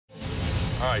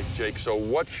All right, Jake, so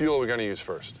what fuel are we going to use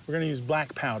first? We're going to use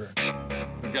black powder.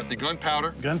 We've got the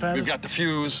gunpowder. Gunpowder. We've got the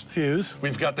fuse. Fuse.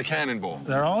 We've got the cannonball.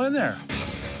 They're all in there.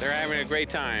 They're having a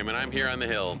great time, and I'm here on the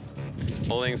hill,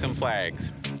 holding some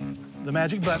flags. The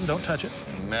magic button, don't touch it.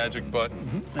 Magic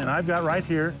button. And I've got right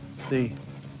here the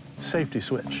safety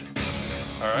switch.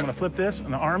 All right. I'm going to flip this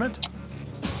and arm it.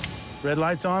 Red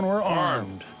light's on, we're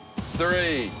armed.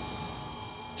 3,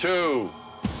 2,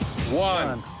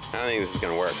 1. I don't think this is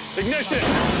gonna work. Ignition!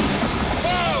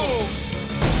 Whoa!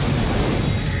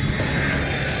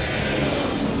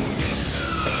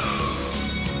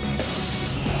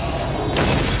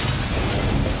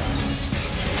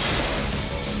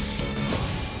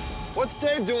 What's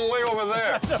Dave doing way over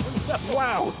there?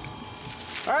 Wow.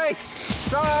 All right,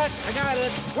 saw it, I got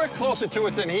it. We're closer to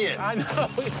it than he is. I know.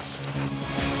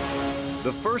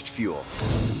 The first fuel,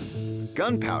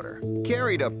 gunpowder,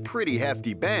 carried a pretty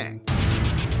hefty bang.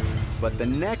 But the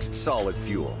next solid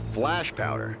fuel, flash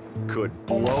powder, could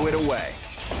blow it away.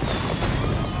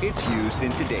 It's used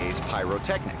in today's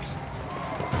pyrotechnics.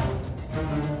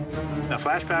 Now,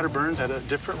 flash powder burns at a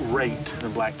different rate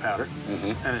than black powder,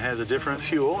 and it has a different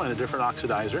fuel and a different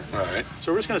oxidizer. All right.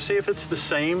 So we're just going to see if it's the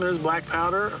same as black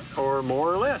powder or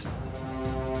more or less.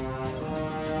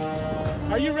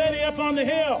 Are you ready up on the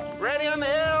hill? Ready on the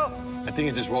hill? I think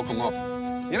you just woke him up.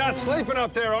 You're not sleeping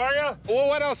up there, are you? Well,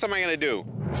 what else am I gonna do?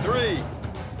 3,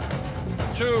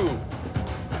 2,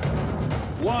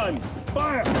 1,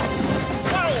 fire!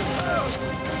 Whoa!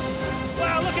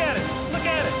 Wow, look at it! Look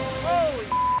at it! Holy!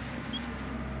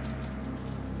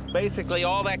 Basically,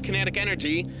 all that kinetic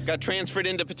energy got transferred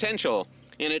into potential,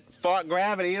 and it fought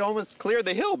gravity. It almost cleared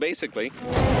the hill, basically.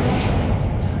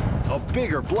 A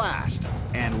bigger blast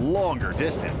and longer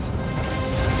distance.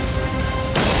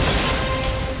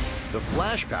 The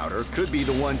flash powder could be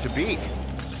the one to beat.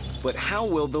 But how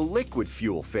will the liquid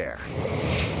fuel fare?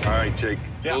 All right, Jake.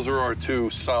 Yeah. Those are our 2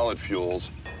 solid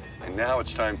fuels. And now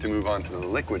it's time to move on to the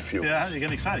liquid fuels. Yeah, you're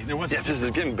getting exciting. There wasn't. Yes, this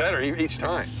is getting better each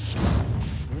time.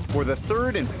 For the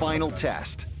third and final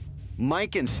test,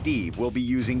 Mike and Steve will be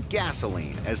using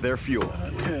gasoline as their fuel.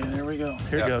 Okay, there we go.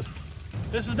 Here Yeah. it goes.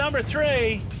 This is number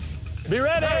 3. Be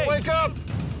ready! Hey, wake up!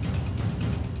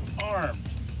 Armed.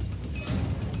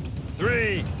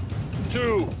 3,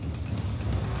 2,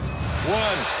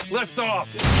 1, lift off.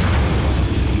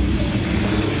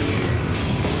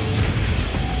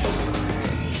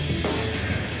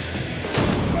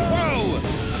 Whoa!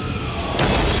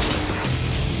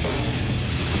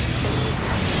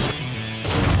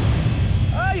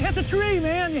 Oh, you hit the tree,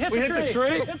 man. You hit We the hit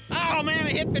tree. the tree? Oh, man, I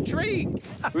hit the tree.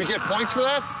 We get points for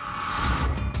that?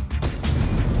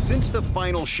 Since the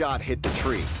final shot hit the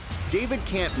tree, David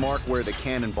can't mark where the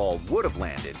cannonball would have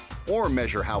landed or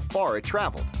measure how far it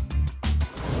traveled.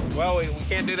 Well, we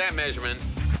can't do that measurement.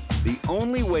 The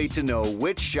only way to know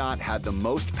which shot had the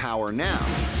most power now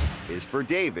is for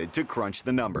David to crunch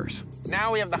the numbers.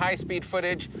 Now we have the high-speed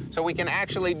footage, so we can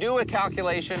actually do a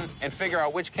calculation and figure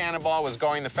out which cannonball was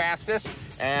going the fastest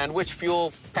and which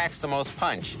fuel packs the most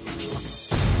punch.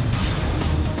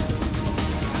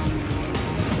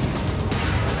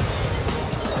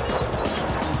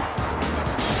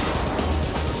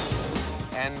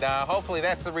 And hopefully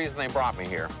that's the reason they brought me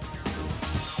here.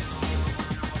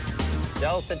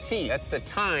 Delta T, that's the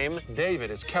time. David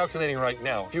is calculating right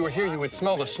now. If you were here, you would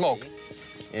smell the smoke.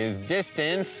 Is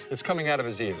distance. It's coming out of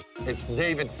his ears. It's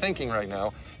David thinking right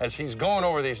now as he's going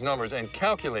over these numbers and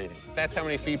calculating. That's how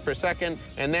many feet per second,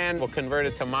 and then we'll convert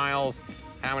it to miles.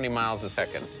 How many miles a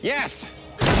second? Yes!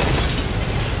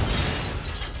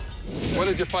 What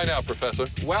did you find out, Professor?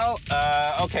 Well,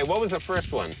 okay, what was the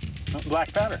first one?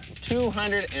 Black powder.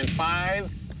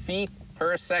 205 feet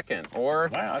per second, or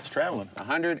Wow, that's traveling.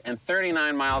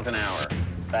 139 miles an hour.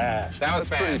 Fast. That was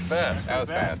That's pretty fast. That was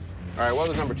fast. All right, what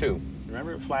was number 2?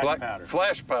 Remember flash powder.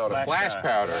 Flash powder. Flash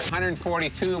powder,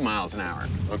 142 miles an hour.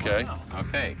 Okay. Wow.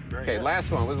 Okay. Very Okay, good. last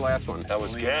one. What was the last one? That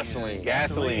was gasoline.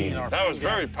 Gasoline. That was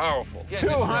very powerful.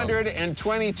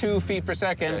 222 feet per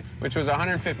second, Okay. which was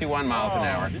 151 miles an Oh,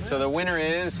 hour. yeah. So the winner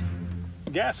is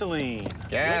Gasoline.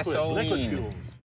 Gasoline. Liquid fuels.